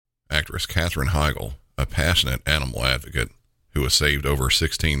actress Katherine Heigl, a passionate animal advocate who has saved over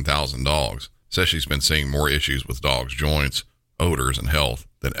 16,000 dogs, says she's been seeing more issues with dogs' joints, odors, and health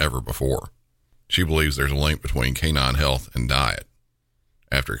than ever before. She believes there's a link between canine health and diet.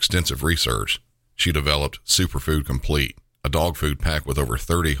 After extensive research, she developed Superfood Complete, a dog food packed with over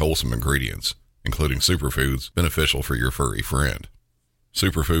 30 wholesome ingredients, including superfoods beneficial for your furry friend.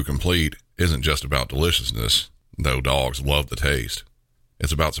 Superfood Complete isn't just about deliciousness, though dogs love the taste.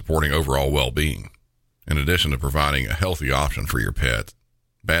 It's about supporting overall well-being. In addition to providing a healthy option for your pet,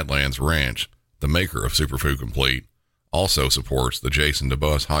 Badlands Ranch, the maker of Superfood Complete, also supports the Jason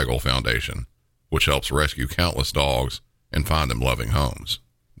DeBus Heigl Foundation, which helps rescue countless dogs and find them loving homes.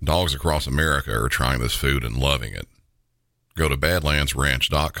 Dogs across America are trying this food and loving it. Go to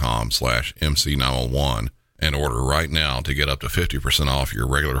badlandsranch.com/MC901 and order right now to get up to 50% off your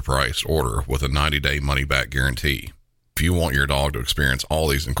regular priced order with a 90-day money-back guarantee. If you want your dog to experience all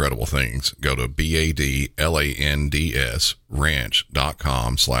these incredible things, go to BADLANDS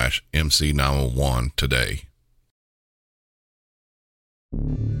ranch.com/MC901 today.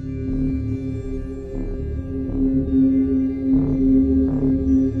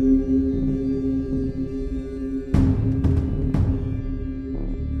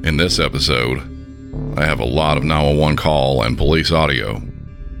 In this episode, I have a lot of 911 call and police audio.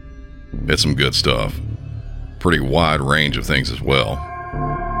 It's some good stuff. Pretty wide range of things as well.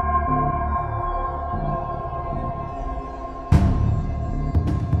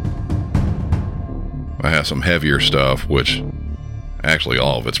 I have some heavier stuff, which actually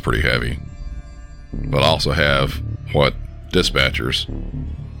all of it's pretty heavy. But I also have what dispatchers,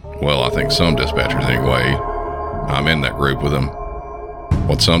 well, I think some dispatchers anyway, I'm in that group with them,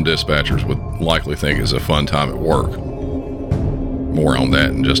 what some dispatchers would likely think is a fun time at work. More on that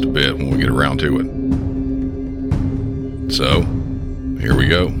in just a bit when we get around to it. So, here we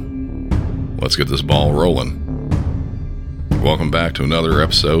go. Let's get this ball rolling. Welcome back to another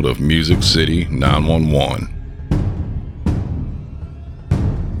episode of Music City 911.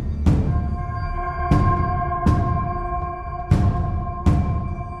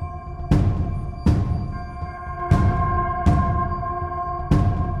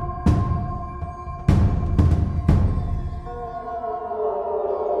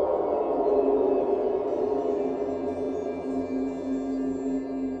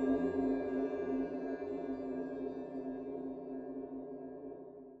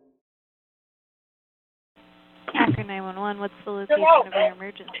 After 911, what's the location of your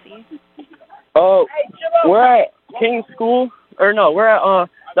emergency? We're at King School, we're at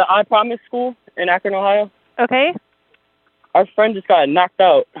the I Promise School in Akron, Ohio. Okay. Our friend just got knocked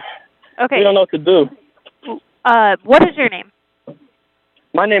out. Okay. We don't know what to do. What is your name?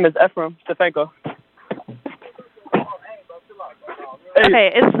 My name is Ephraim Stefanko. Hey.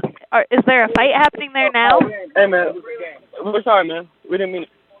 Okay, is there a fight happening there now? Hey, man. We're sorry, man. We didn't mean it.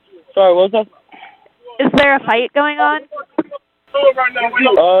 Sorry, what was that? Is there a fight going on?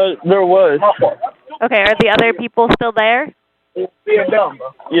 There was. Okay, are the other people still there? Yeah,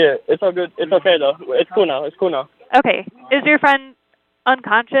 it's all good. It's okay, though. It's cool now. Okay. Is your friend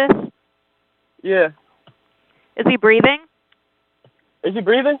unconscious? Yeah. Is he breathing? Is he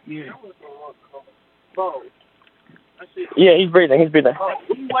breathing? Yeah, he's breathing.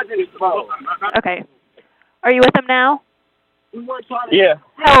 Okay. Are you with him now? Yeah.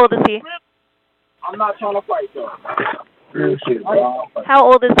 How old is he? I'm not trying to fight, though. How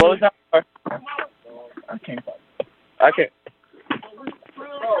old is What was he? that? I can't fight. I can't.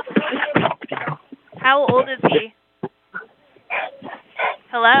 How old is he?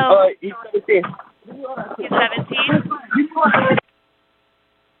 Hello? He's 17. He's 17?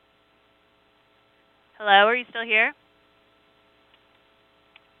 Hello, are you still here?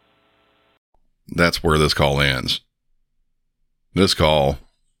 That's where this call ends. This call,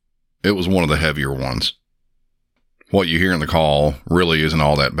 it was one of the heavier ones. What you hear in the call really isn't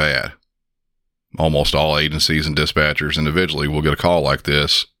all that bad. Almost all agencies and dispatchers individually will get a call like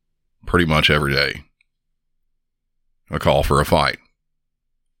this pretty much every day. A call for a fight.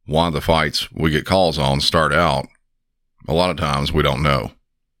 Why the fights we get calls on start out, a lot of times we don't know.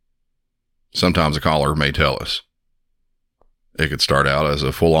 Sometimes a caller may tell us. It could start out as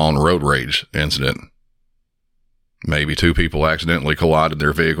a full-on road rage incident. Maybe two people accidentally collided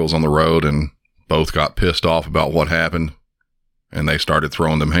their vehicles on the road and both got pissed off about what happened, and they started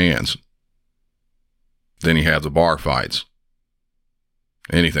throwing them hands. Then you have the bar fights.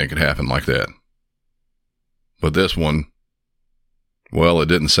 Anything could happen like that. But this one, well, it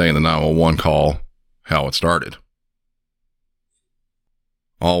didn't say in the 911 call how it started.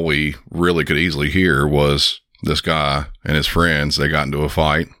 All we really could easily hear was this guy and his friends, they got into a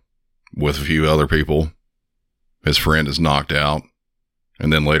fight. with a few other people. His friend is knocked out.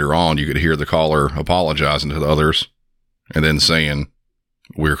 And then later on, you could hear the caller apologizing to the others and then saying,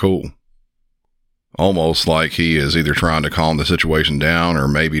 "We're cool." Almost like he is either trying to calm the situation down or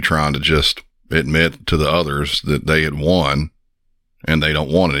maybe trying to just admit to the others that they had won and they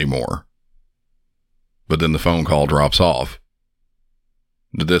don't want it anymore. But then the phone call drops off.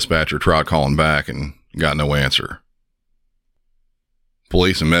 The dispatcher tried calling back and got no answer.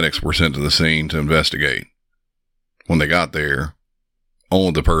 Police and medics were sent to the scene to investigate. When they got there,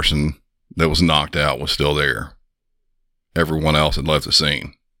 only the person that was knocked out was still there. Everyone else had left the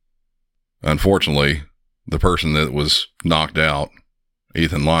scene. Unfortunately, the person that was knocked out,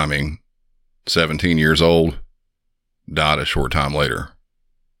 Ethan Liming, 17 years old, died a short time later.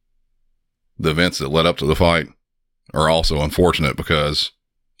 The events that led up to the fight are also unfortunate because,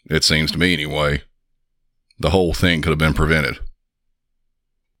 it seems to me anyway, the whole thing could have been prevented.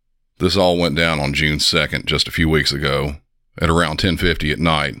 This all went down on June 2nd, just a few weeks ago, at around 10:50 at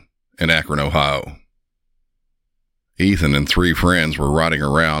night in Akron, Ohio. Ethan and 3 friends were riding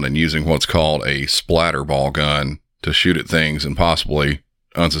around and using what's called a splatterball gun to shoot at things and possibly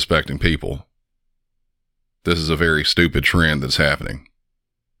unsuspecting people. This is a very stupid trend that's happening.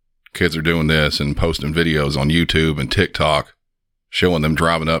 Kids are doing this and posting videos on YouTube and TikTok showing them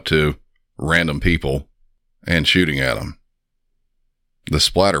driving up to random people and shooting at them. The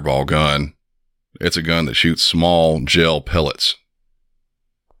splatterball gun, it's a gun that shoots small gel pellets.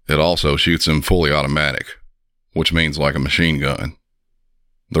 It also shoots them fully automatic, which means like a machine gun.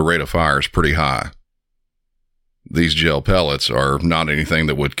 The rate of fire is pretty high. These gel pellets are not anything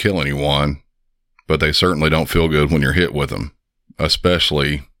that would kill anyone, but they certainly don't feel good when you're hit with them,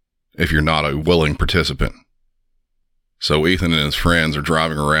 especially if you're not a willing participant. So Ethan and his friends are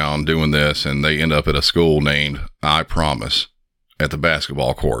driving around doing this, and they end up at a school named I Promise at the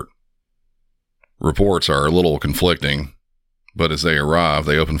basketball court. Reports are a little conflicting, but as they arrive,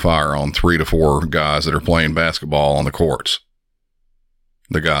 they open fire on 3 to 4 guys that are playing basketball on the courts.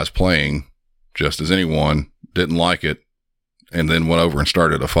 The guys playing, just as anyone, didn't like it, and then went over and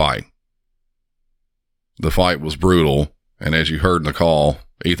started a fight. The fight was brutal, and as you heard in the call,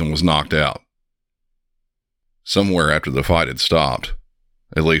 Ethan was knocked out. Somewhere after the fight had stopped,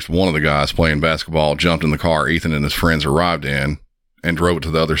 at least one of the guys playing basketball jumped in the car Ethan and his friends arrived in and drove it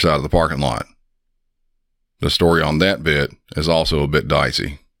to the other side of the parking lot. The story on that bit is also a bit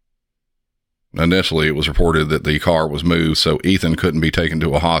dicey. Initially, it was reported that the car was moved so Ethan couldn't be taken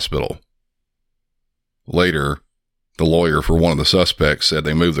to a hospital. Later, the lawyer for one of the suspects said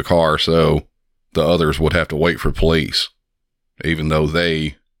they moved the car so the others would have to wait for police, even though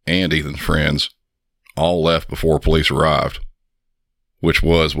they and Ethan's friends all left before police arrived, which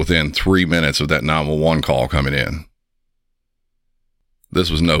was within 3 minutes of that 911 call coming in. This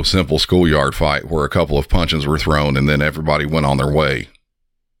was no simple schoolyard fight where a couple of punches were thrown and then everybody went on their way.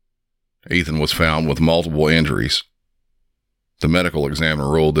 Ethan was found with multiple injuries. The medical examiner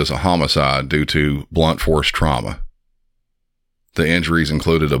ruled this a homicide due to blunt force trauma. The injuries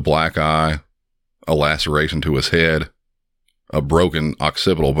included a black eye, a laceration to his head, a broken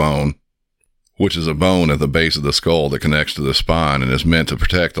occipital bone, which is a bone at the base of the skull that connects to the spine and is meant to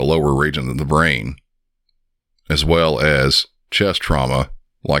protect the lower region of the brain, as well as chest trauma,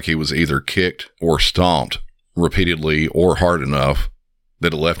 like he was either kicked or stomped repeatedly or hard enough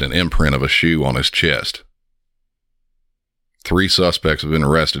that it left an imprint of a shoe on his chest. 3 suspects have been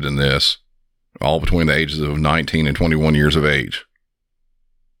arrested in this, all between the ages of 19 and 21 years of age.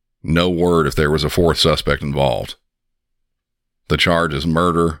 No word if there was a 4th suspect involved. The charge is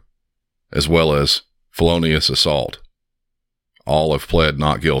murder, as well as felonious assault. All have pled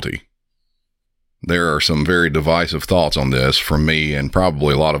not guilty. There are some very divisive thoughts on this from me and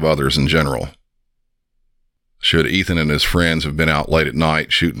probably a lot of others in general. Should Ethan and his friends have been out late at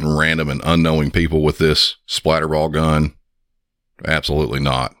night shooting random and unknowing people with this splatterball gun? Absolutely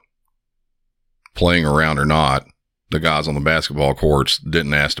not. Playing around or not, the guys on the basketball courts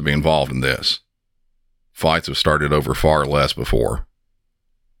didn't ask to be involved in this. Fights have started over far less before.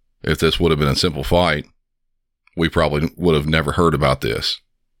 If this would have been a simple fight, we probably would have never heard about this.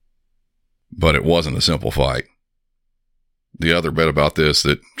 But it wasn't a simple fight. The other bit about this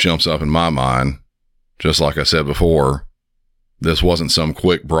that jumps up in my mind, just like I said before, this wasn't some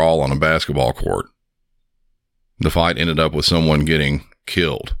quick brawl on a basketball court. The fight ended up with someone getting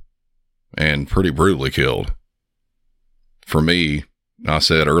killed, and pretty brutally killed. For me, I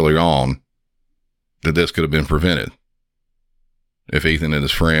said early on that this could have been prevented. If Ethan and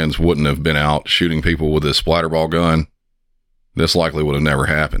his friends wouldn't have been out shooting people with this splatterball gun, this likely would have never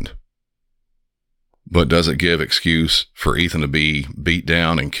happened. But does it give excuse for Ethan to be beat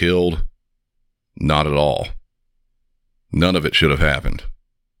down and killed? Not at all. None of it should have happened.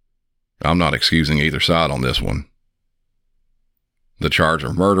 I'm not excusing either side on this one. The charge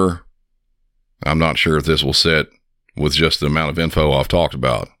of murder, I'm not sure if this will sit with just the amount of info I've talked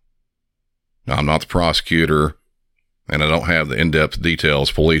about. I'm not the prosecutor, and I don't have the in-depth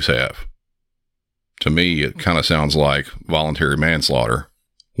details police have. To me, it kind of sounds like voluntary manslaughter,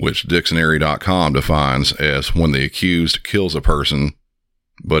 which dictionary.com defines as when the accused kills a person,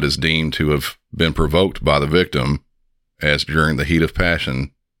 but is deemed to have been provoked by the victim as during the heat of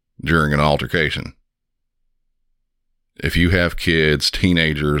passion during an altercation. If you have kids,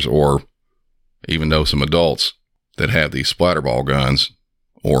 teenagers, or even know some adults that have these splatterball guns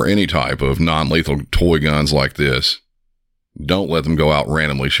or any type of non-lethal toy guns like this, don't let them go out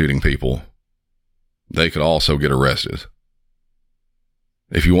randomly shooting people. They could also get arrested.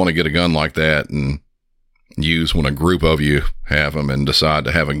 If you want to get a gun like that and use when a group of you have them and decide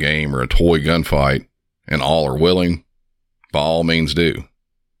to have a game or a toy gunfight and all are willing, by all means do.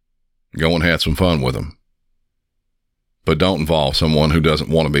 Go and have some fun with them. But don't involve someone who doesn't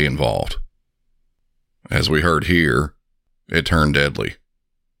want to be involved. As we heard here, it turned deadly.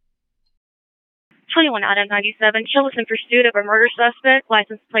 21 out of 97, show us in pursuit of a murder suspect,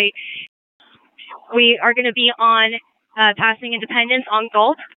 license plate. We are going to be on passing Independence on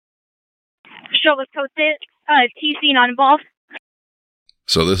Gulf. Show us code 6, TC not involved.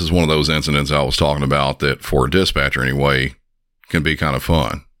 So this is one of those incidents I was talking about that for a dispatcher anyway can be kind of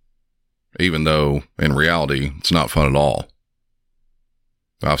fun. Even though in reality, it's not fun at all.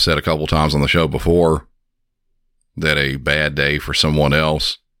 I've said a couple times on the show before that a bad day for someone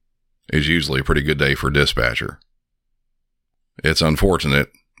else is usually a pretty good day for a dispatcher. It's unfortunate,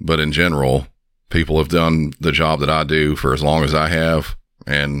 but in general, people have done the job that I do for as long as I have,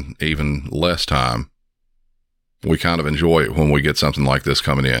 and even less time. We kind of enjoy it when we get something like this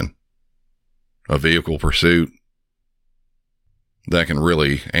coming in. A vehicle pursuit that can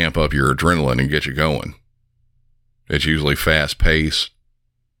really amp up your adrenaline and get you going. It's usually fast paced,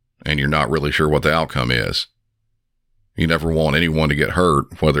 and you're not really sure what the outcome is. You never want anyone to get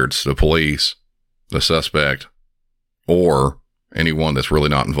hurt, whether it's the police, the suspect, or anyone that's really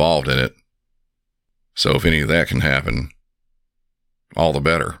not involved in it. So if any of that can happen, all the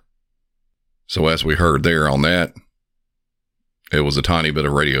better. So as we heard there on that, it was a tiny bit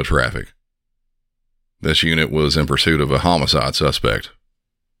of radio traffic. This unit was in pursuit of a homicide suspect.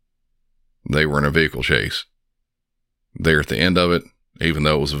 They were in a vehicle chase. There at the end of it, even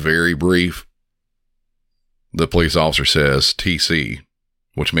though it was very brief, the police officer says TC,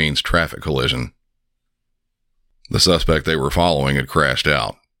 which means traffic collision. The suspect they were following had crashed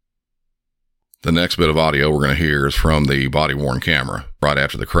out. The next bit of audio we're going to hear is from the body-worn camera right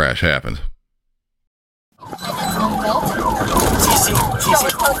after the crash happened.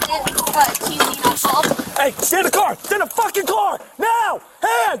 Hey, stay in the car! Stay in the fucking car! Now!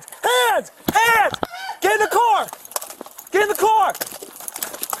 Hands! Hands! Hands! Get in the car! Get in the car!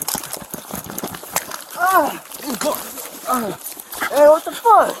 Get in the car! Hey, what the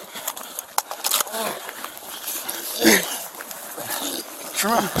fuck?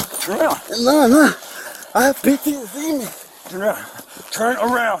 Turn around! Turn around! No. I have PTSD. Turn around! Turn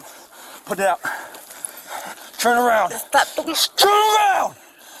around! Put it out! Turn around! Turn around!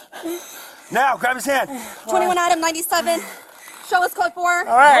 Now, grab his hand. 21 item 97. Show us code 4.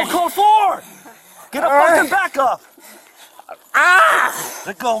 All right. No, code 4! Get a fucking back up!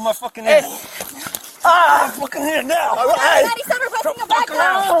 Let go of my fucking hand. My fucking hand now! All right. 97 requesting a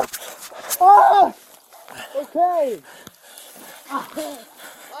backup. Oh. Okay. Okay.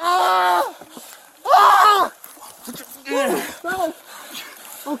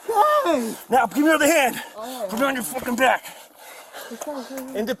 Now, give me the other hand. Put it on your fucking back.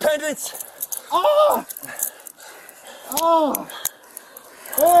 Independence. Oh.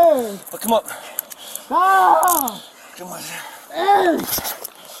 Hey. Oh, come up. Ah. Come on. Hey.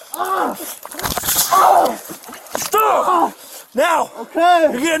 Stop! Now! Okay.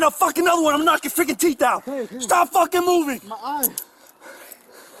 You're getting a fucking another one. I'm gonna knock your freaking teeth out. Okay. Stop fucking moving. My eye.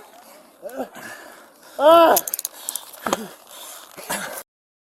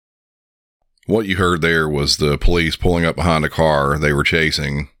 What you heard there was the police pulling up behind a car they were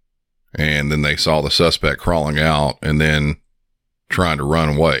chasing, and then they saw the suspect crawling out and then trying to run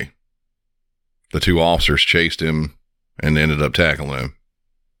away. The two officers chased him and ended up tackling him.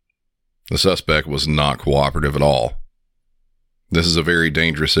 The suspect was not cooperative at all. This is a very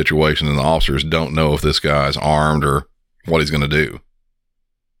dangerous situation, and the officers don't know if this guy's armed or what he's going to do.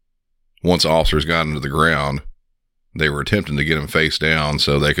 Once officers got him to the ground, they were attempting to get him face down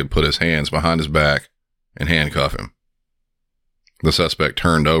so they could put his hands behind his back and handcuff him. The suspect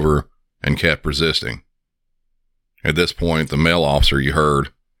turned over and kept resisting. At this point, the male officer you heard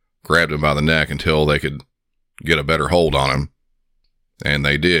grabbed him by the neck until they could get a better hold on him, and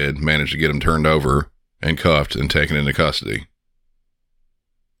they did manage to get him turned over and cuffed and taken into custody.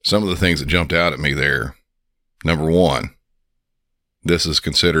 Some of the things that jumped out at me there. Number one, this is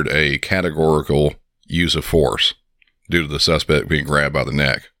considered a categorical use of force due to the suspect being grabbed by the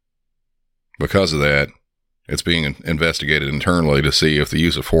neck. Because of that, it's being investigated internally to see if the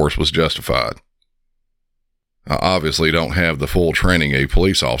use of force was justified. I obviously don't have the full training a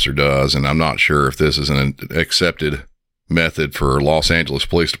police officer does, and I'm not sure if this is an accepted method for Los Angeles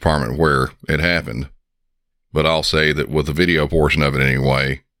Police Department where it happened. But I'll say that with the video portion of it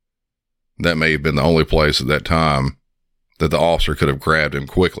anyway, that may have been the only place at that time that the officer could have grabbed him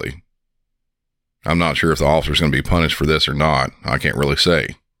quickly. I'm not sure if the officer's going to be punished for this or not. I can't really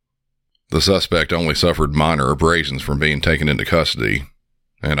say. The suspect only suffered minor abrasions from being taken into custody,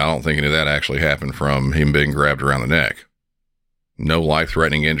 and I don't think any of that actually happened from him being grabbed around the neck. No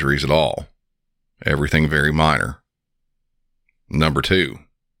life-threatening injuries at all. Everything very minor. Number two,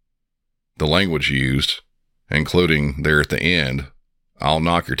 the language used, including there at the end, "I'll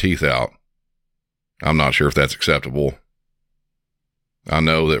knock your teeth out." I'm not sure if that's acceptable. I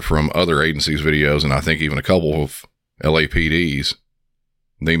know that from other agencies' videos, and I think even a couple of LAPDs,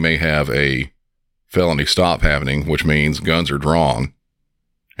 they may have a felony stop happening, which means guns are drawn,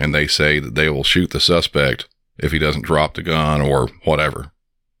 and they say that they will shoot the suspect if he doesn't drop the gun or whatever.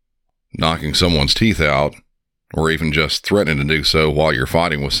 Knocking someone's teeth out, or even just threatening to do so while you're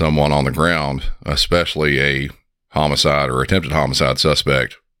fighting with someone on the ground, especially a homicide or attempted homicide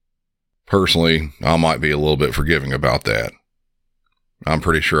suspect, personally, I might be a little bit forgiving about that. I'm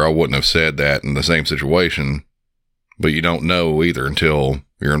pretty sure I wouldn't have said that in the same situation, but you don't know either until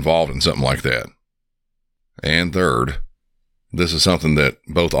you're involved in something like that. And third, this is something that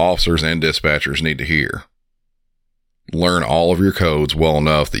both officers and dispatchers need to hear. Learn all of your codes well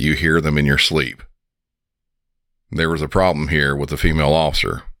enough that you hear them in your sleep. There was a problem here with the female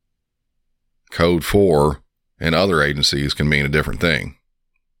officer. Code 4 in other agencies can mean a different thing.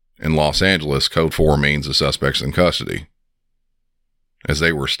 In Los Angeles, Code 4 means the suspect's in custody. As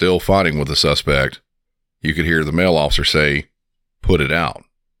they were still fighting with the suspect, you could hear the male officer say, "Put it out,"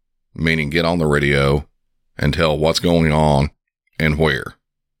 meaning get on the radio and tell what's going on and where.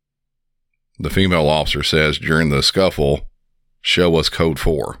 The female officer says during the scuffle, "Show us Code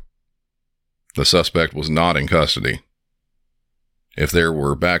 4. The suspect was not in custody. If there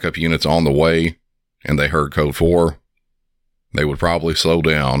were backup units on the way and they heard Code 4, they would probably slow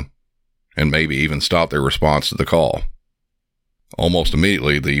down and maybe even stop their response to the call. Almost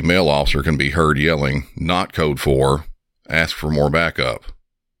immediately, the male officer can be heard yelling, "Not Code 4, ask for more backup."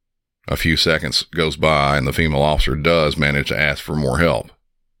 A few seconds goes by and the female officer does manage to ask for more help.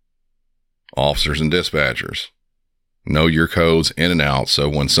 Officers and dispatchers, know your codes in and out, so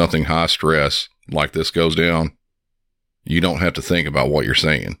when something high stress like this goes down, you don't have to think about what you're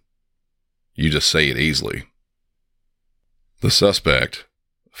saying. You just say it easily. The suspect,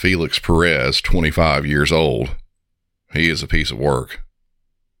 Felix Perez, 25 years old, he is a piece of work.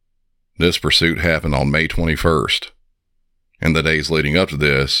 This pursuit happened on May 21st, and the days leading up to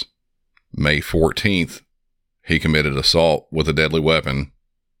this, May 14th, he committed assault with a deadly weapon,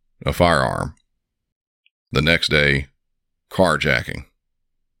 a firearm. The next day, carjacking.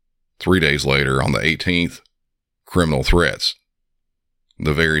 3 days later, on the 18th, criminal threats.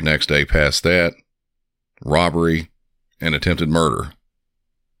 The very next day past that, robbery and attempted murder.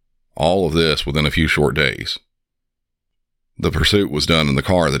 All of this within a few short days. The pursuit was done in the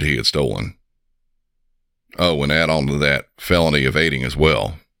car that he had stolen. Oh, and add on to that felony evading as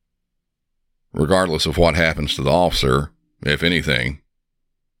well. Regardless of what happens to the officer, if anything,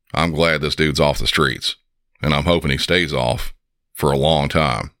 I'm glad this dude's off the streets, and I'm hoping he stays off for a long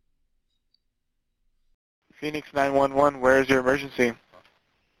time. Phoenix 911, where is your emergency?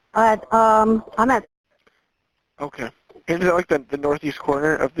 I'm at... Okay. Is it like the northeast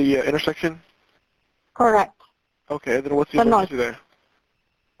corner of the intersection? Correct. Okay, then what's the emergency there?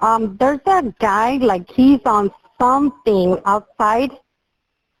 There's that guy, like he's on something outside,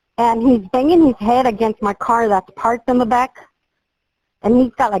 and he's banging his head against my car that's parked in the back, and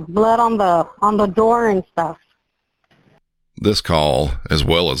he's got like blood on the door and stuff. This call, as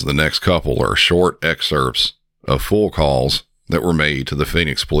well as the next couple, are short excerpts of full calls that were made to the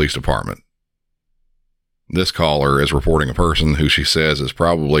Phoenix Police Department. This caller is reporting a person who she says is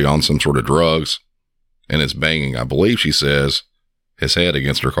probably on some sort of drugs and is banging, I believe she says, his head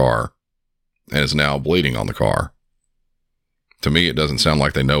against her car and is now bleeding on the car. To me, it doesn't sound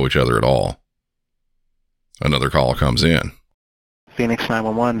like they know each other at all. Another call comes in. Phoenix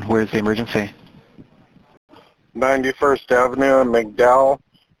 911, where's the emergency? 91st Avenue and McDowell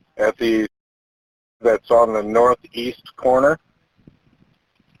that's on the northeast corner.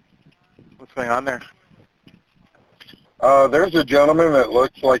 What's going on there? There's a gentleman that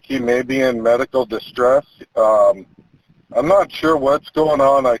looks like he may be in medical distress. I'm not sure what's going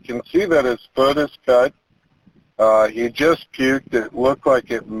on. I can see that his foot is cut. He just puked. It looked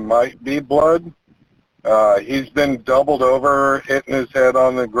like it might be blood. He's been doubled over, hitting his head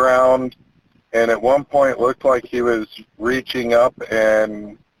on the ground, and at one point looked like he was reaching up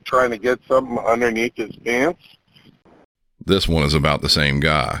and trying to get something underneath his pants. This one is about the same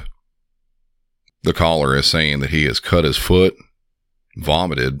guy. The caller is saying that he has cut his foot,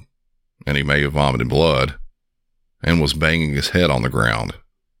 vomited, and he may have vomited blood, and was banging his head on the ground.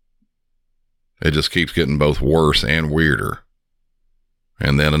 It just keeps getting both worse and weirder.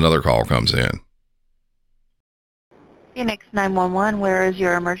 And then another call comes in. Phoenix 911, where is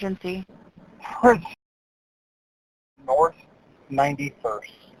your emergency? North 91st.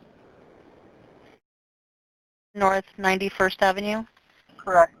 North 91st Avenue?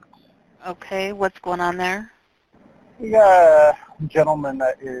 Correct. Okay, what's going on there? We got a gentleman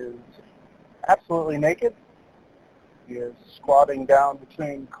that is absolutely naked. He is squatting down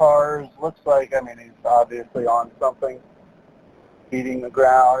between cars. Looks like, he's obviously on something, beating the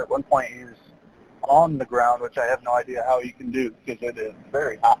ground. At one point he was on the ground, which I have no idea how you can do because it is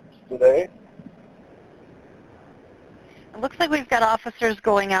very hot today. It looks like we've got officers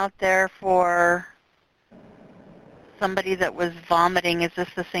going out there for somebody that was vomiting. Is this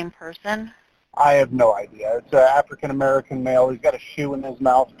the same person? I have no idea. It's an African-American male. He's got a shoe in his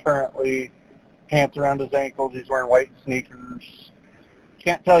mouth currently, pants around his ankles. He's wearing white sneakers.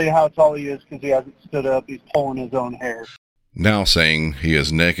 Can't tell you how tall he is because he hasn't stood up. He's pulling his own hair. Now saying he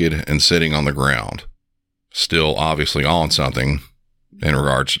is naked and sitting on the ground. Still obviously on something in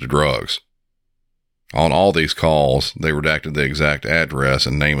regards to drugs. On all these calls, they redacted the exact address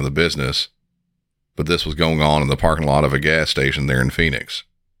and name of the business, but this was going on in the parking lot of a gas station there in Phoenix.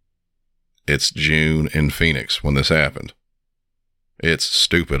 It's June in Phoenix when this happened. It's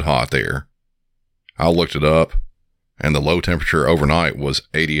stupid hot there. I looked it up, and the low temperature overnight was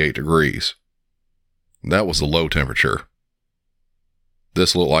 88 degrees. That was the low temperature.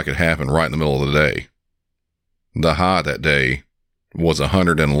 This looked like it happened right in the middle of the day. The high that day was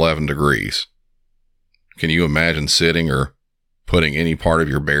 111 degrees. Can you imagine sitting or putting any part of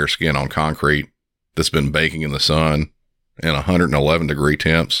your bare skin on concrete that's been baking in the sun in 111 degree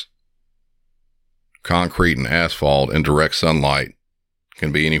temps? Concrete and asphalt in direct sunlight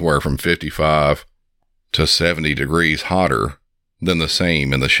can be anywhere from 55 to 70 degrees hotter than the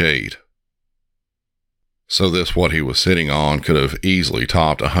same in the shade. So this, what he was sitting on, could have easily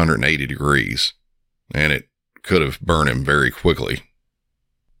topped 180 degrees, and it could have burned him very quickly.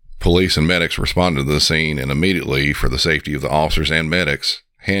 Police and medics responded to the scene and immediately, for the safety of the officers and medics,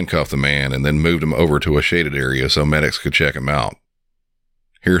 handcuffed the man and then moved him over to a shaded area so medics could check him out.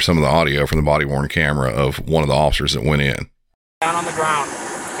 Here's some of the audio from the body-worn camera of one of the officers that went in. Down on the ground,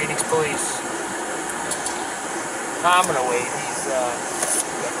 Phoenix Police. I'm gonna wait.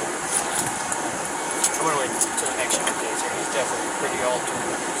 I'm gonna wait until the next few days here. He's definitely pretty old,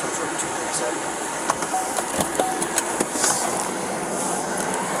 some sort of 237.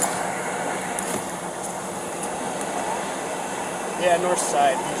 Yeah, north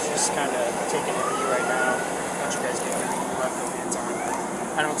side. He's just kind of taking it with you right now. Don't you guys get anything left no hands on?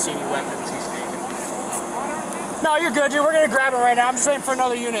 I don't see any weapons. He's naked. No, you're good, dude. We're gonna grab him right now. I'm just waiting for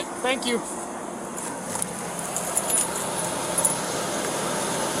another unit. Thank you.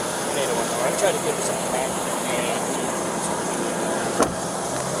 I tried to give him something back.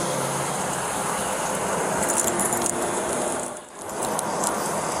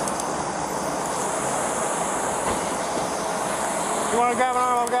 You want to grab an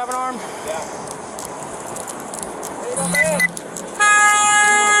arm? I'll grab an arm? Yeah. Hey, man.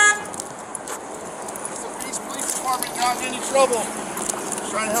 It's the Phoenix Police Department. Not in any trouble.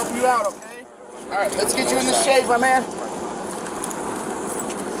 Just trying to help you out, okay? All right, let's get you in this shade, my man.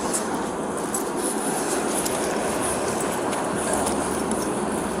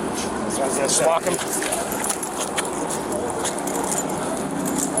 Just walk him.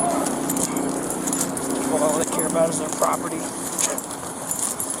 Well, all they care about is their property. There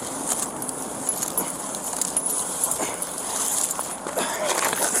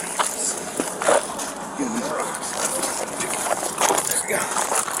we go.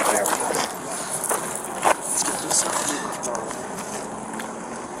 There we go. Let's get this up.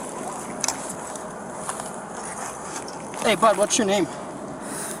 Hey, bud, what's your name?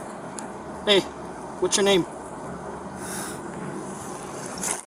 Hey, What's your name?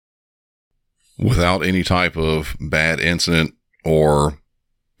 Without any type of bad incident or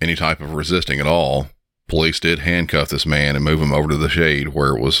any type of resisting at all, police did handcuff this man and move him over to the shade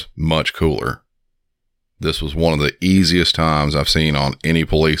where it was much cooler. This was one of the easiest times I've seen on any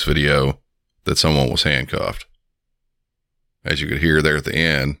police video that someone was handcuffed. As you could hear there at the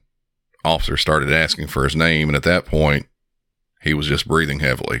end, officers started asking for his name, and at that point, he was just breathing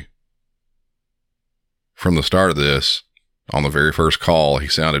heavily. From the start of this, on the very first call, he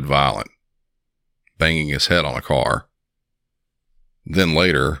sounded violent, banging his head on a car. Then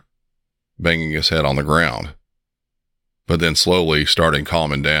later, banging his head on the ground. But then slowly starting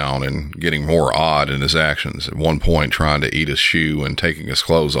calming down and getting more odd in his actions, at one point trying to eat his shoe and taking his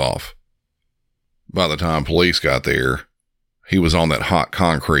clothes off. By the time police got there, he was on that hot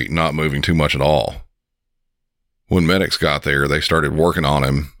concrete, not moving too much at all. When medics got there, they started working on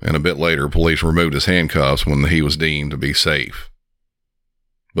him, and a bit later, police removed his handcuffs when he was deemed to be safe.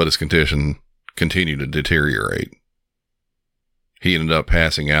 But his condition continued to deteriorate. He ended up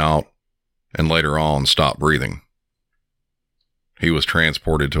passing out and later on stopped breathing. He was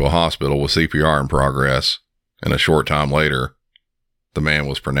transported to a hospital with CPR in progress, and a short time later, the man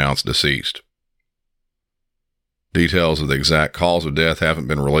was pronounced deceased. Details of the exact cause of death haven't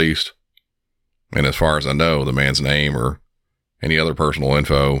been released, and as far as I know, the man's name or any other personal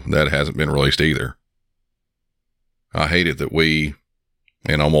info, that hasn't been released either. I hate it that we,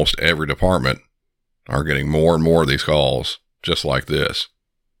 in almost every department, are getting more and more of these calls just like this.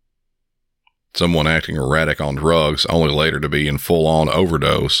 Someone acting erratic on drugs only later to be in full-on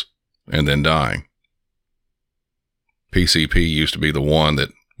overdose and then dying. PCP used to be the one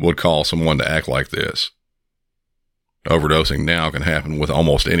that would call someone to act like this. Overdosing now can happen with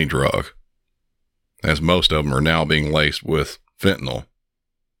almost any drug, as most of them are now being laced with fentanyl.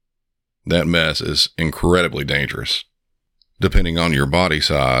 That mess is incredibly dangerous. Depending on your body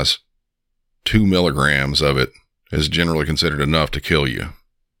size, 2 milligrams of it is generally considered enough to kill you.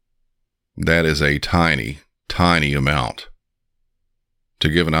 That is a tiny, tiny amount. To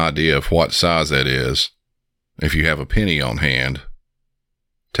give an idea of what size that is, if you have a penny on hand,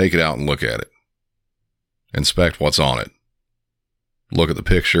 take it out and look at it. Inspect what's on it. Look at the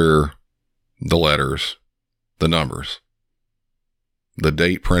picture, the letters, the numbers. The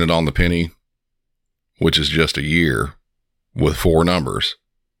date printed on the penny, which is just a year, with 4 numbers.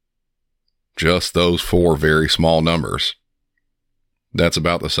 Just those 4 very small numbers. That's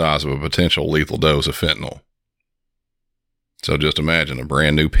about the size of a potential lethal dose of fentanyl. So just imagine a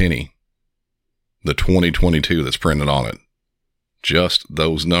brand new penny, the 2022 that's printed on it. Just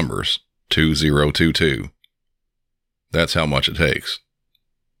those numbers, 2022. That's how much it takes.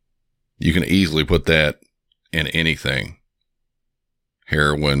 You can easily put that in anything.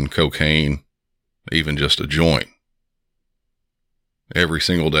 Heroin, cocaine, even just a joint. Every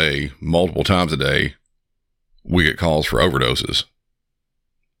single day, multiple times a day, we get calls for overdoses.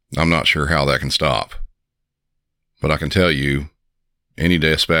 I'm not sure how that can stop. But I can tell you, any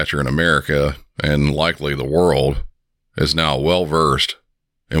dispatcher in America, and likely the world, is now well versed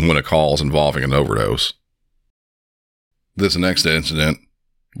in when a call is involving an overdose. This next incident,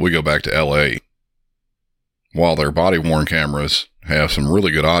 we go back to LA. While their body-worn cameras have some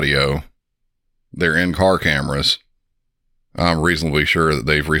really good audio, their in-car cameras, I'm reasonably sure that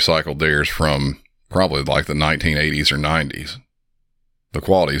they've recycled theirs from probably like the 1980s or 90s. The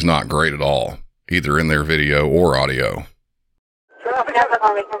quality's not great at all, either in their video or audio. There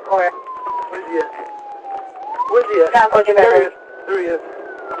he is.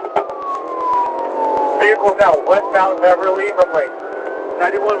 Vehicle now westbound Beverly from Lake.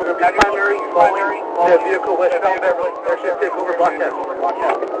 91, we're going to be primary, the vehicle westbound Beverly. There should take over block 10.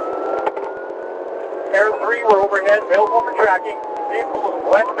 Air 3, we're overhead, available for tracking. Vehicle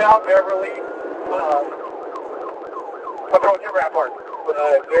westbound Beverly, approaching Rampart.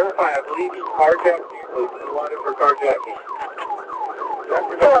 Verify, I believe he's carjacking. He's wanted for carjacking.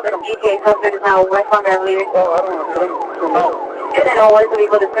 GTA something is now westbound Beverly. Oh, I don't know. And then what is the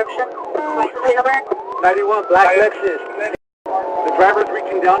vehicle description? What's the plate number? 91 Black Lexus. The driver's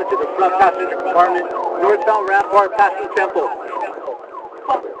reaching down into the front passenger compartment. Northbound Rampart passing Temple.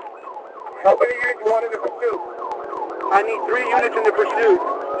 How many units you want in the pursuit? I need 3 units in the pursuit.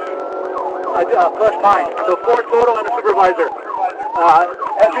 Plus mine. So 4 total and a supervisor.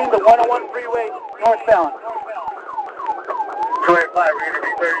 Entering the 101 freeway northbound. 285, we're going to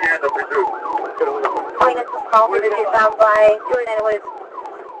be 30 in the pursuit. Minus call for the found by 209 was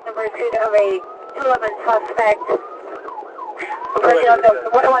the pursuit of a 211 suspect. Approaching on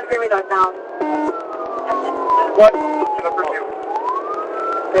the 101 freeway northbound. What in the pursuit?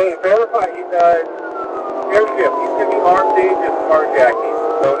 Hey, verify. airship. He's going to be armed, dangerous, carjacking.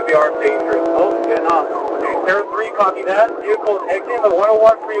 So to be armed, dangerous. Oh, getting off. Okay, Terra 3, copy that. Vehicle is exiting the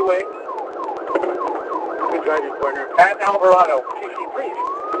 101 freeway. Good drive, your partner. At Alvarado. CC, please.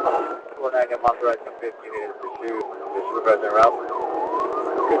 49, I'm authorized to 50 to pursue this representative route.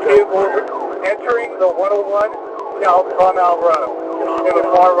 Vehicle entering the 101 south from Alvarado. In the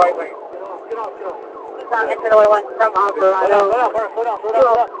far right lane. Get off. Enter the 101 from Alvarado. Slow down.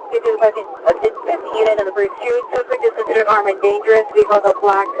 Get to the person. A dispatch unit in the pursuit. Suspect is considered armed and dangerous. Vehicle is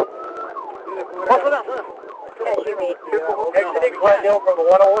black. Slow down. SUV. Exiting Glendale from the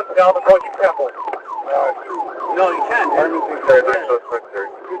 101 south approaching Temple. No, you can't.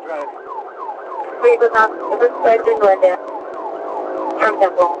 Good drive. Vehicle's not dispatched in Glendale. From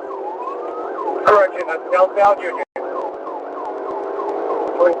Temple. Correction, that's southbound Union.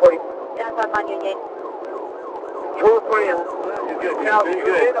 2040. Southbound Union. 420. South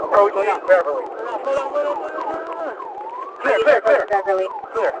Union approaching Beverly. Clear. Beverly.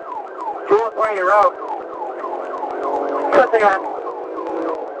 Clear. 420, you're out. Closing on.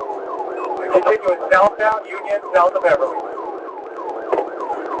 Continuing southbound Union, south of Beverly.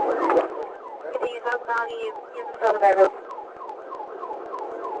 Continue southbound Union, south of Beverly.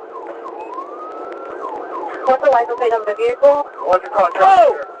 What's the license plate of the vehicle? What's your contract?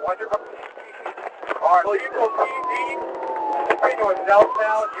 Alright, so you go PD, continuing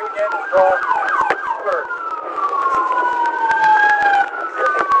southbound Union from 3rd.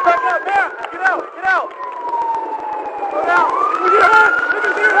 Back up, man! Get out! Go down! Look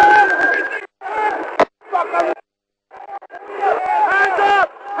at your head!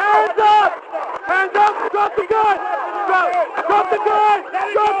 Hands up! Drop the gun! Drop the gun!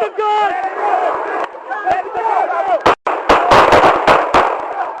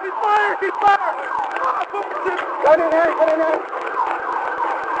 He's fired! Gun in hand!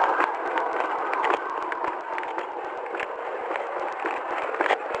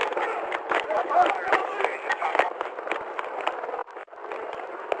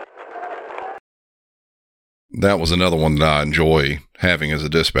 That was another one that I enjoy having as a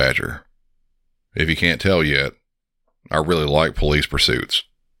dispatcher. If you can't tell yet, I really like police pursuits.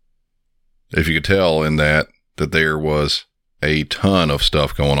 If you could tell in that there was a ton of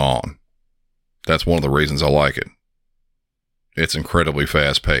stuff going on. That's one of the reasons I like it. It's incredibly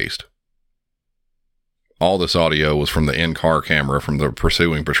fast-paced. All this audio was from the in-car camera from the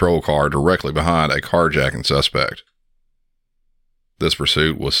pursuing patrol car directly behind a carjacking suspect. This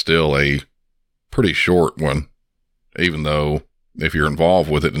pursuit was still a pretty short one, even though if you're involved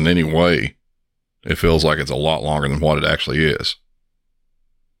with it in any way, it feels like it's a lot longer than what it actually is.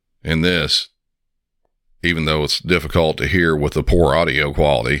 In this, even though it's difficult to hear with the poor audio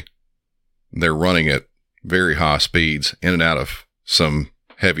quality, they're running at very high speeds in and out of some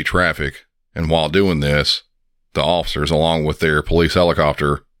heavy traffic, and while doing this, the officers, along with their police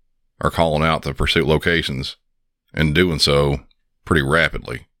helicopter, are calling out the pursuit locations, and doing so pretty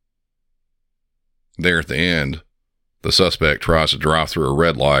rapidly. There at the end, the suspect tries to drive through a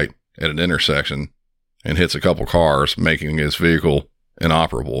red light at an intersection and hits a couple cars, making his vehicle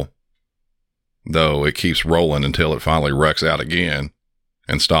inoperable, though it keeps rolling until it finally wrecks out again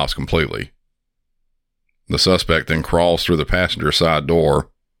and stops completely. The suspect then crawls through the passenger side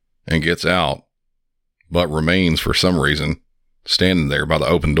door and gets out, but remains for some reason standing there by the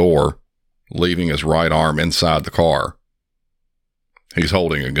open door, leaving his right arm inside the car. He's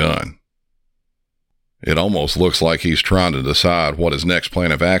holding a gun. It almost looks like he's trying to decide what his next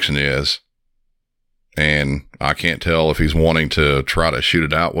plan of action is, and I can't tell if he's wanting to try to shoot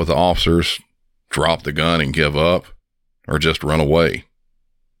it out with the officers, drop the gun and give up, or just run away.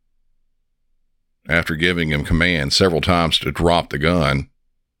 After giving him command several times to drop the gun,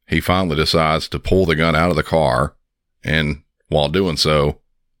 he finally decides to pull the gun out of the car, and while doing so,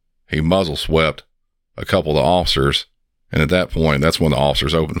 he muzzle swept a couple of the officers, and at that point, that's when the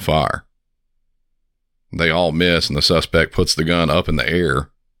officers open fire. They all miss, and the suspect puts the gun up in the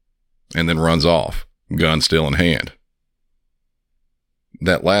air and then runs off, gun still in hand.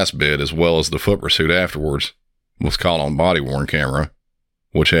 That last bit, as well as the foot pursuit afterwards, was caught on body-worn camera,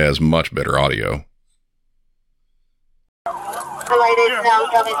 which has much better audio. Ladies, now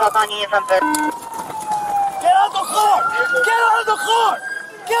tell me what's on you from the... Get out of the car! Get out of the car!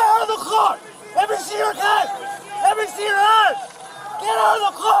 Get out of the car! Let me see your hand! Let me see your hand! Get out of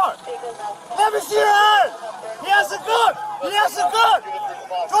the car! Let me see your hand! He has a gun! He has a gun!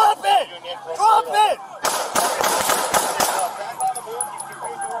 Drop it! Drop it!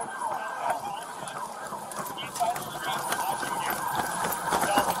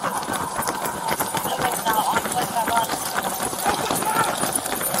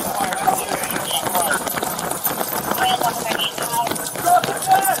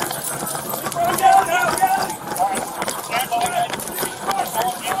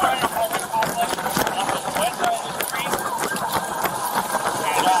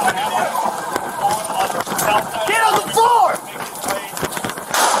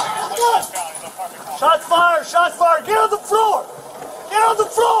 fired! Shots fired! Get on the floor! Get on the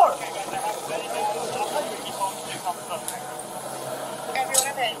floor!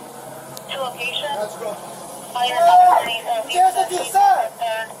 Two locations. Let's go. Put your hands at the side!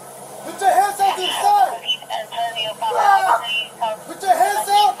 Put your hands out to the side! Put your hands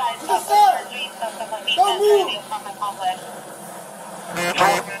out to the side! Don't move!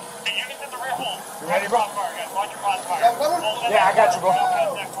 You ready, bro? Yeah, I got you, bro.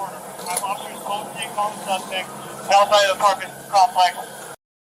 South side of the apartment complex.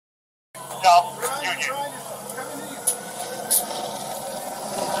 South Union.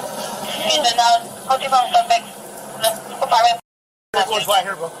 And then, hold your phone suspect. Apartment. This one's right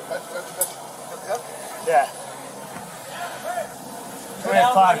here, bro. Yeah. Go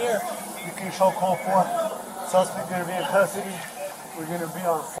down right here. You can show call 4. Suspect gonna be in custody. We're gonna be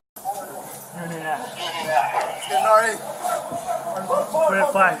on unit now. Let's get an RA. Put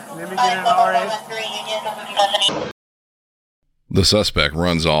it fine. Let me get an RA. The suspect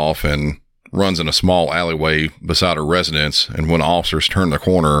runs off and runs in a small alleyway beside a residence, and when officers turn the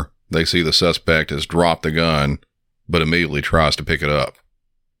corner, they see the suspect has dropped the gun, but immediately tries to pick it up.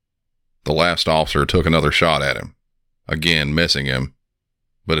 The last officer took another shot at him, again missing him,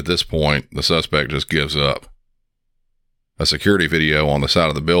 but at this point, the suspect just gives up. A security video on the side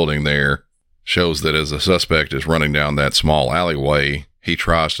of the building there shows that as the suspect is running down that small alleyway, he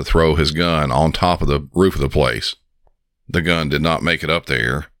tries to throw his gun on top of the roof of the place. The gun did not make it up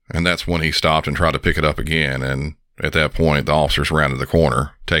there, and that's when he stopped and tried to pick it up again, and at that point, the officers rounded the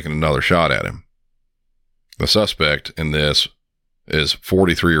corner, taking another shot at him. The suspect in this is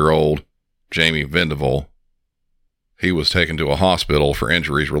 43-year-old Jamie Vendavel. He was taken to a hospital for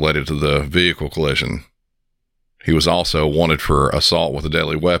injuries related to the vehicle collision. He was also wanted for assault with a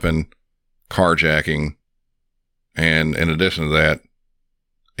deadly weapon, carjacking, and in addition to that,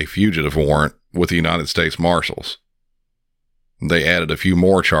 a fugitive warrant with the United States Marshals. They added a few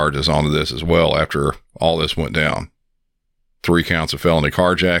more charges onto this as well after all this went down. 3 counts of felony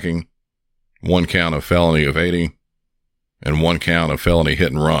carjacking, 1 count of felony evading, and 1 count of felony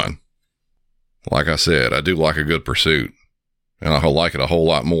hit and run. Like I said, I do like a good pursuit, and I like it a whole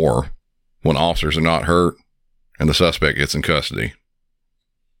lot more when officers are not hurt and the suspect gets in custody.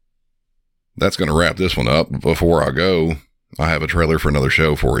 That's going to wrap this one up. But before I go, I have a trailer for another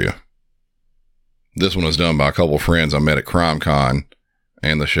show for you. This one is done by a couple of friends I met at CrimeCon,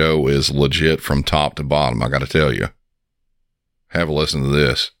 and the show is legit from top to bottom, I got to tell you. Have a listen to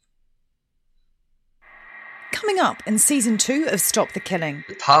this. Coming up in Season 2 of Stop the Killing.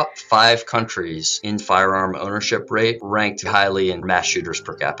 The top 5 countries in firearm ownership rate ranked highly in mass shooters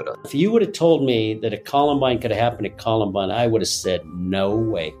per capita. If you would have told me that a Columbine could have happened at Columbine, I would have said, no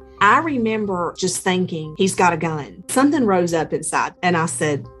way. I remember just thinking, he's got a gun. Something rose up inside, and I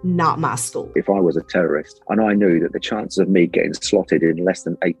said, not my school. If I was a terrorist and I knew that the chances of me getting slotted in less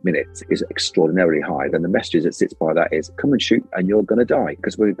than 8 minutes is extraordinarily high, then the message that sits by that is, come and shoot and you're going to die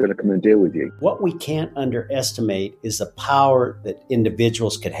because we're going to come and deal with you. What we can't underestimate is the power that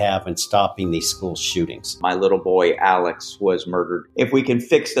individuals could have in stopping these school shootings. My little boy, Alex, was murdered. If we can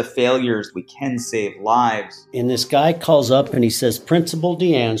fix the failures, we can save lives. And this guy calls up and he says, Principal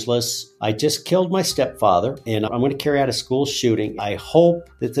DeAngelis, I just killed my stepfather and I'm going to carry out a school shooting. I hope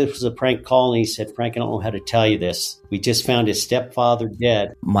that this was a prank call. And he said, Frank, I don't know how to tell you this. We just found his stepfather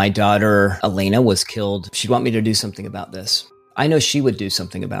dead. My daughter, Elena, was killed. She'd want me to do something about this. I know she would do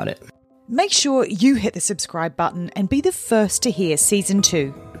something about it. Make sure you hit the subscribe button and be the first to hear Season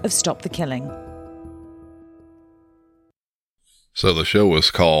 2 of Stop the Killing. So the show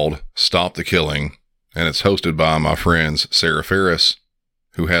is called Stop the Killing, and it's hosted by my friends Sarah Ferris,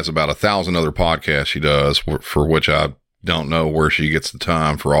 who has about 1,000 other podcasts she does, for which I don't know where she gets the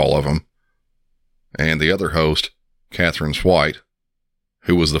time for all of them. And the other host, Catherine Swite,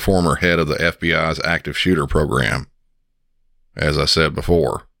 who was the former head of the FBI's active shooter program. As I said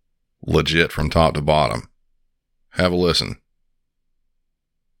before, legit from top to bottom. Have a listen.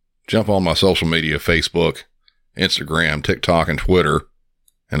 Jump on my social media, Facebook, Instagram, TikTok, and Twitter,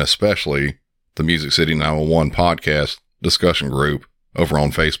 and especially the Music City 911 podcast discussion group over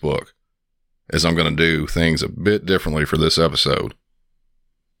on Facebook, as I'm going to do things a bit differently for this episode.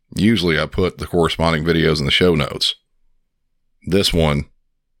 Usually I put the corresponding videos in the show notes. This one,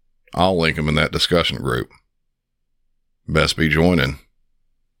 I'll link them in that discussion group. Best be joining.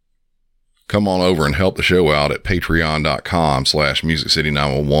 Come on over and help the show out at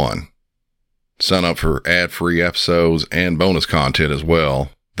patreon.com/MusicCity911. Sign up for ad-free episodes and bonus content as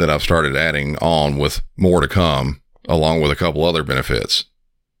well that I've started adding on, with more to come, along with a couple other benefits.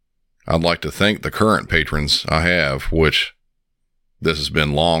 I'd like to thank the current patrons I have, which this has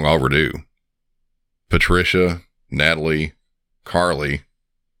been long overdue. Patricia, Natalie, Carly,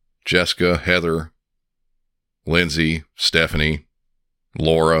 Jessica, Heather, Lindsay, Stephanie,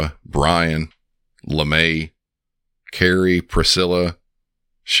 Laura, Brian, LeMay, Carrie, Priscilla,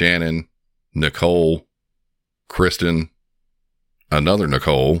 Shannon, Nicole, Kristen, another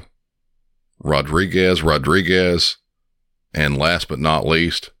Nicole, Rodriguez, and last but not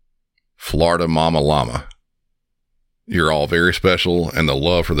least, Florida Mama Llama. You're all very special, and the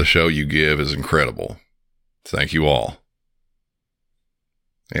love for the show you give is incredible. Thank you all.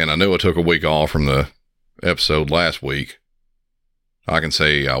 And I know it took a week off from the episode last week. I can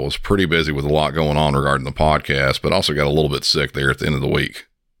say I was pretty busy with a lot going on regarding the podcast, but also got a little bit sick there at the end of the week.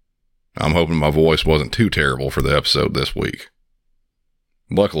 I'm hoping my voice wasn't too terrible for the episode this week.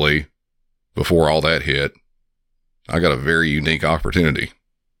 Luckily, before all that hit, I got a very unique opportunity.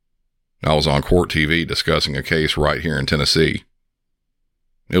 I was on Court TV discussing a case right here in Tennessee.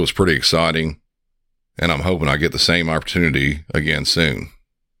 It was pretty exciting, and I'm hoping I get the same opportunity again soon.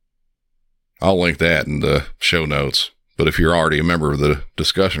 I'll link that in the show notes, but if you're already a member of the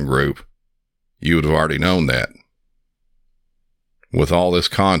discussion group, you would have already known that. With all this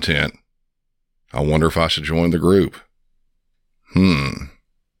content, I wonder if I should join the group. Hint,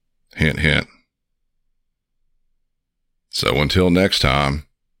 hint. So until next time,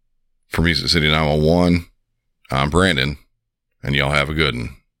 for Music City 911, I'm Brandon, and y'all have a good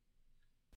one.